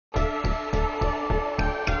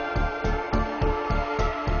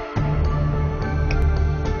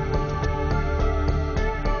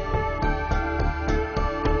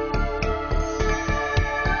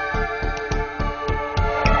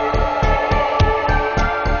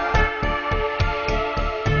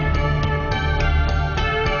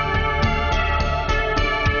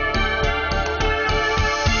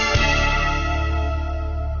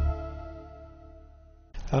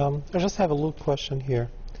just have a little question here.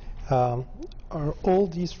 Um, are all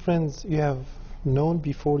these friends you have known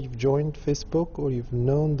before you've joined Facebook, or you've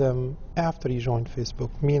known them after you joined Facebook?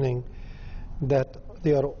 Meaning that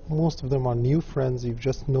most of them are new friends you've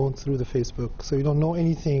just known through the Facebook, so you don't know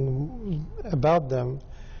anything about them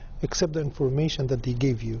except the information that they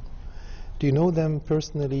gave you. Do you know them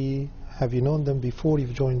personally? Have you known them before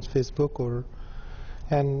you've joined Facebook,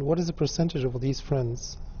 and what is the percentage of these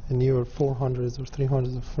friends in your 400s or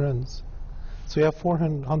 300s of friends? So you have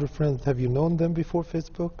 400 friends. Have you known them before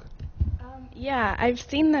Facebook? Yeah, I've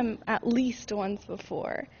seen them at least once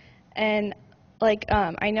before, and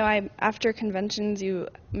I know after conventions you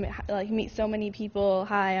meet so many people.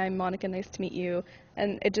 Hi, I'm Monica. Nice to meet you,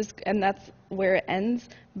 and that's where it ends.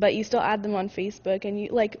 But you still add them on Facebook, and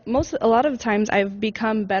a lot of times I've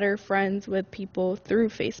become better friends with people through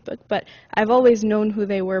Facebook. But I've always known who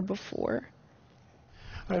they were before.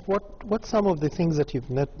 All right. What some of the things that you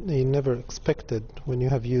never expected when you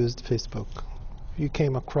have used Facebook? You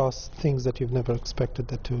came across things that you've never expected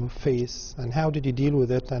that to face, and how did you deal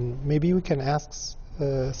with it? And maybe we can ask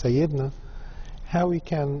Sayyidna how we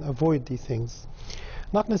can avoid these things.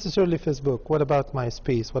 Not necessarily Facebook. What about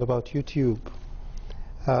MySpace? What about YouTube?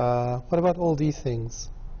 What about all these things,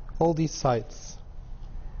 all these sites?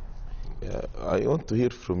 I want to hear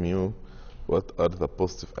from you, what are the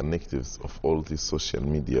positive and negatives of all these social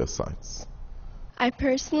media sites? I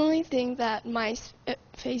personally think that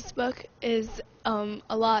Facebook is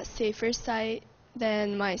a lot safer site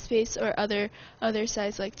than MySpace or other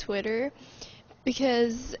sites like Twitter,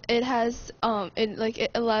 because it has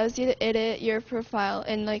it allows you to edit your profile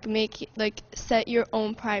and set your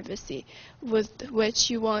own privacy with which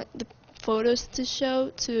you want the photos to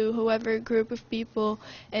show to whoever group of people,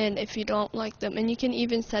 and if you don't like them, and you can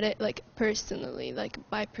even set it personally,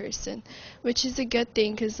 by person, which is a good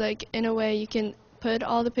thing, because in a way you can put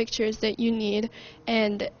all the pictures that you need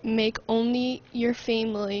and make only your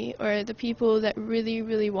family or the people that really,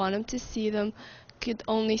 really want them to see them could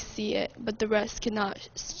only see it, but the rest cannot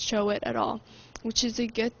show it at all, which is a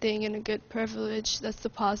good thing and a good privilege. That's the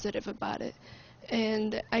positive about it.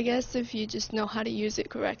 And I guess if you just know how to use it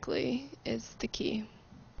correctly is the key.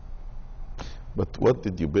 But what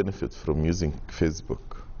did you benefit from using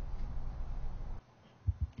Facebook?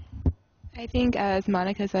 I think, as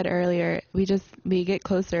Monica said earlier, we get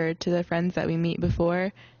closer to the friends that we meet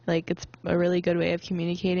before. It's a really good way of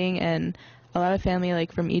communicating, and a lot of family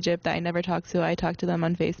from Egypt that I never talk to, I talk to them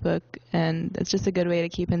on Facebook, and it's just a good way to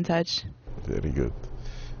keep in touch. Very good.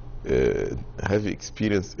 Have you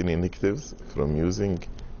experienced any negatives from using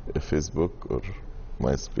Facebook or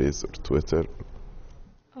MySpace or Twitter?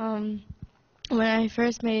 When I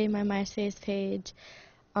first made my MySpace page,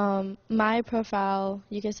 my profile,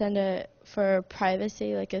 you can send it for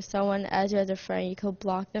privacy. If someone adds you as a friend, you could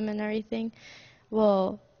block them and everything.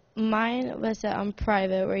 Well, mine was set on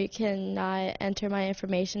private, where you cannot enter my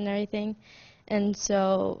information and everything. And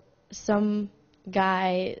so some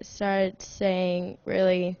guy started saying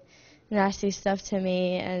really nasty stuff to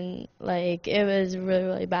me, and it was really,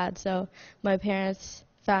 really bad. So my parents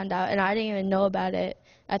found out, and I didn't even know about it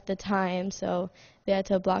at the time, so they had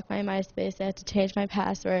to block my MySpace. They had to change my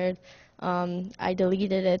password. I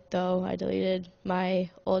deleted it, though. I deleted my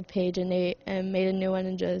old page and made a new one,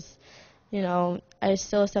 and just, I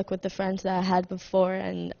still stuck with the friends that I had before,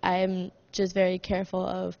 and I'm just very careful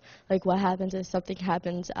of what happens. If something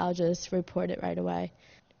happens, I'll just report it right away.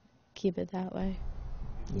 Keep it that way.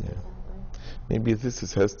 Yeah. Maybe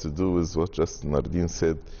this has to do with what just Nardine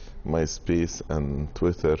said. MySpace and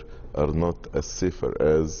Twitter are not as safer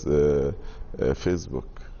as Facebook,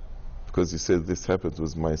 because you said this happened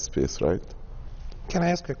with MySpace, right? Can I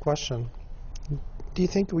ask a question? Do you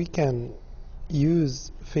think we can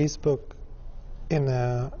use Facebook in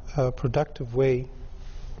a productive way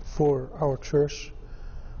for our church,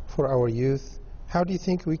 for our youth? How do you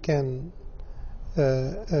think we can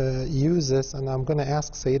use this? And I'm going to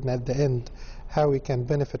ask Sayyidina at the end how we can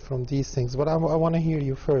benefit from these things. But I want to hear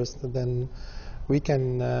you first, and then we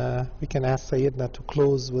can ask Sayyidina to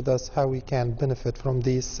close with us how we can benefit from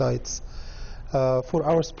these sites for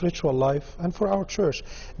our spiritual life and for our church.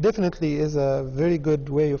 Definitely is a very good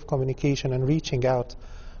way of communication and reaching out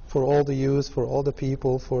for all the youth, for all the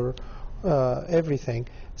people, for everything.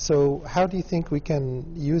 So how do you think we can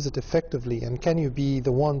use it effectively, and can you be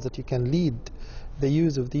the ones that you can lead the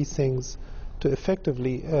use of these things to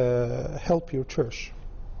effectively help your church?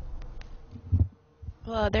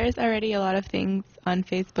 Well, there's already a lot of things on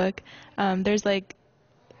Facebook. There's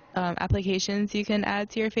applications you can add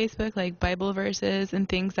to your Facebook, like Bible verses and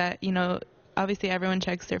things that obviously everyone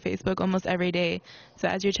checks their Facebook almost every day. So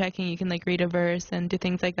as you're checking, you can like read a verse and do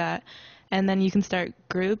things like that. And then you can start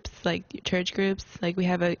groups, like church groups. Like we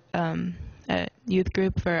have a youth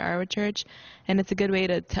group for our church, and it's a good way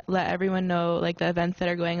to let everyone know like the events that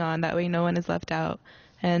are going on. That way no one is left out.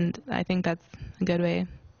 And I think that's a good way.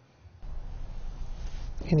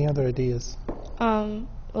 Any other ideas?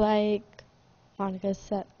 Like Monica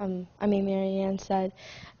said, Marianne said,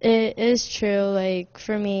 it is true. Like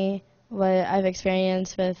for me, what I've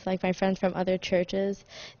experienced with like my friends from other churches,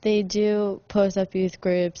 they do post up youth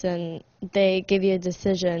groups and they give you a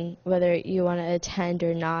decision whether you want to attend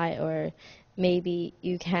or not, or maybe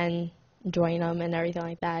you can join them and everything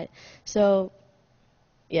like that. So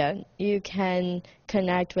yeah, you can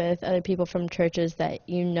connect with other people from churches that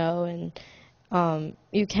you know, and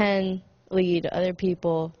you can lead other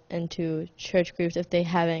people into church groups. If they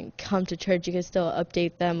haven't come to church, you can still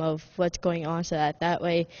update them of what's going on, so that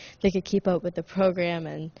way they could keep up with the program.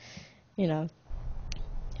 And yeah.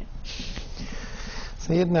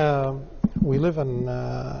 Sayyidina, we live in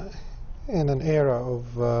an era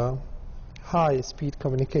of high-speed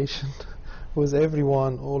communication with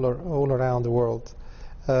everyone all around the world.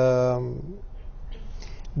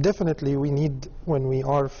 Definitely, we need, when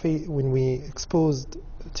we exposed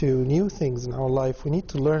to new things in our life, we need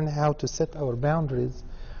to learn how to set our boundaries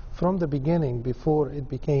from the beginning before it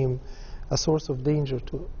became a source of danger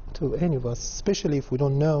to any of us, especially if we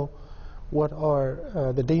don't know what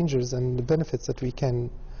are the dangers and the benefits that we can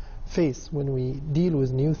face when we deal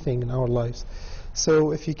with new thing in our lives.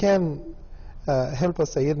 So if you can help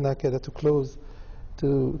us, Sayyidina, كده to close,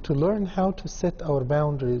 to learn how to set our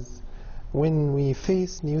boundaries when we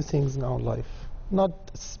face new things in our life, not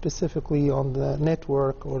specifically on the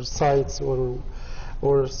network or sites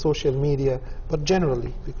or social media, but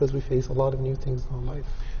generally, because we face a lot of new things in our life.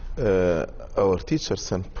 Our teacher,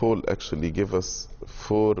 St. Paul, actually gave us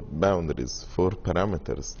 4 boundaries, 4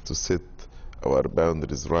 parameters to set our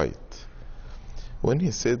boundaries right. When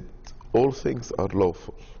he said all things are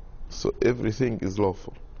lawful, so everything is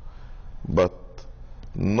lawful, but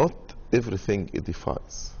not everything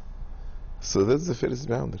edifies. So that's the first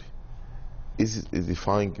boundary. Is it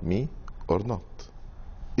edifying me or not?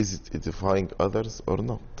 Is it edifying others or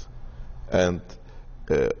not? And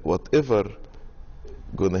whatever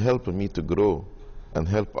going to help me to grow and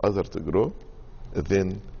help others to grow,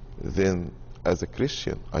 then as a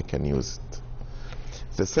Christian I can use it.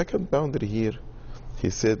 The second boundary here, he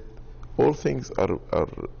said, all things are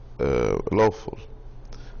lawful,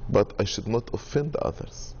 but I should not offend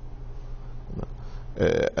others.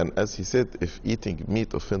 And as he said, if eating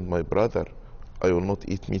meat offend my brother, I will not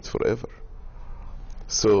eat meat forever.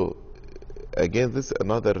 So again, this is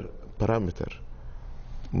another parameter.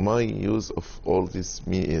 My use of all this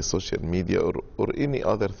social media or any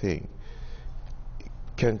other thing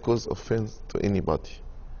can cause offense to anybody.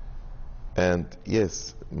 And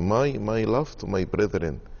yes, my love to my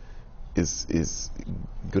brethren is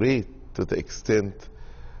great to the extent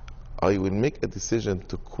I will make a decision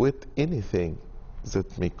to quit anything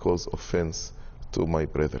that may cause offense to my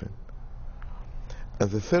brethren. And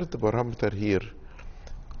the third parameter here,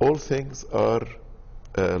 all things are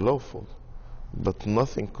lawful, but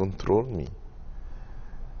nothing control me.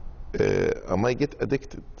 I might get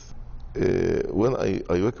addicted. When I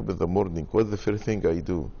wake up in the morning, what's the first thing I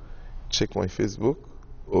do? Check my Facebook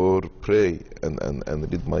or pray and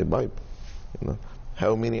read my Bible?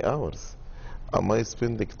 How many hours? Am I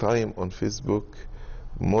spending time on Facebook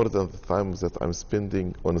more than the time that I'm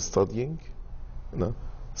spending on studying?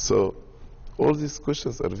 So all these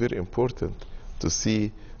questions are very important to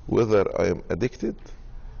see whether I am addicted,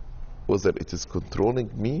 whether it is controlling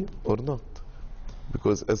me or not.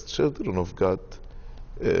 Because as children of God,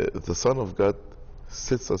 the Son of God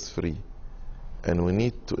sets us free, and we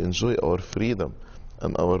need to enjoy our freedom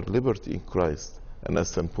and our liberty in Christ. And as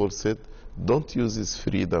St. Paul said, don't use this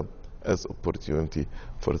freedom as opportunity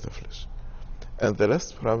for the flesh. And the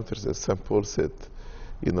last parameters, as St. Paul said,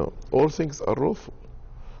 all things are lawful,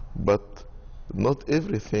 but not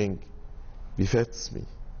everything befits me.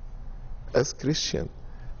 As Christian,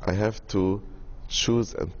 I have to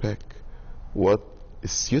choose and pick what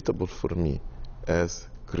is suitable for me as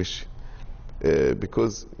Christian.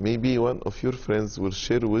 Because maybe one of your friends will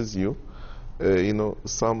share with you,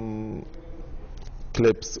 some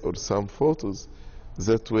clips or some photos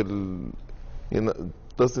that will,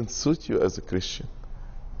 doesn't suit you as a Christian.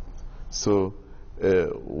 So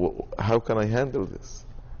how can I handle this?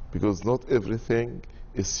 Because not everything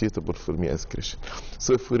is suitable for me as Christian.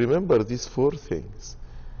 So if we remember these 4 things,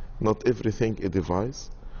 not everything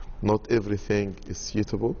edifies, not everything is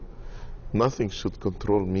suitable, nothing should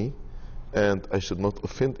control me, and I should not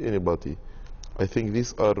offend anybody. I think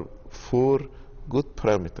these are 4 good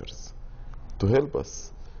parameters to help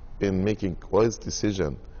us in making wise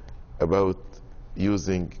decision about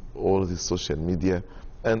using all the social media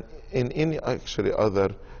and in any actually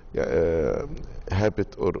other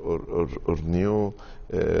habit or new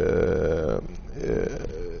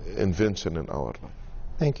invention in our life.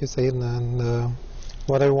 Thank you, Sayyidina. And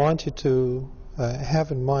what I want you to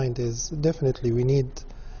have in mind is definitely we need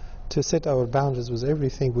to set our boundaries with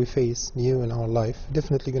everything we face new in our life.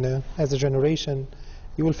 Definitely gonna, as a generation,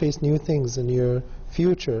 you will face new things in your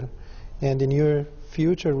future, and in your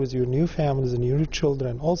future with your new families and your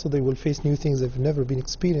children, also they will face new things that have never been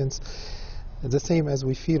experienced, the same as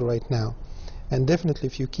we feel right now. And definitely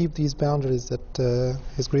if you keep these boundaries that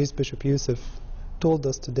His Grace Bishop Youssef told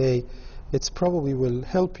us today, it's probably will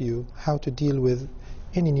help you how to deal with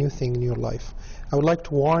any new thing in your life. I would like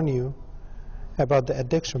to warn you about the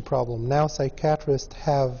addiction problem. Now psychiatrists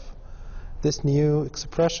have this new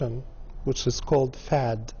expression which is called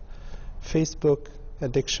FAD, Facebook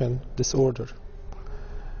Addiction Disorder,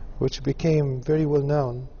 which became very well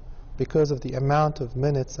known because of the amount of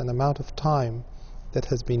minutes and amount of time that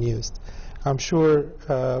has been used. I'm sure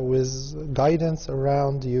with guidance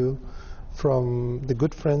around you from the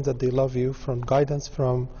good friends that they love you, from guidance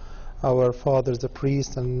from our fathers, the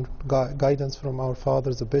priest, and guidance from our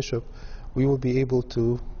fathers, the bishop, we will be able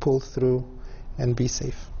to pull through and be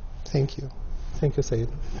safe. Thank you. Thank you, Sayyid.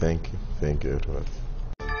 Thank you. Thank you, everyone.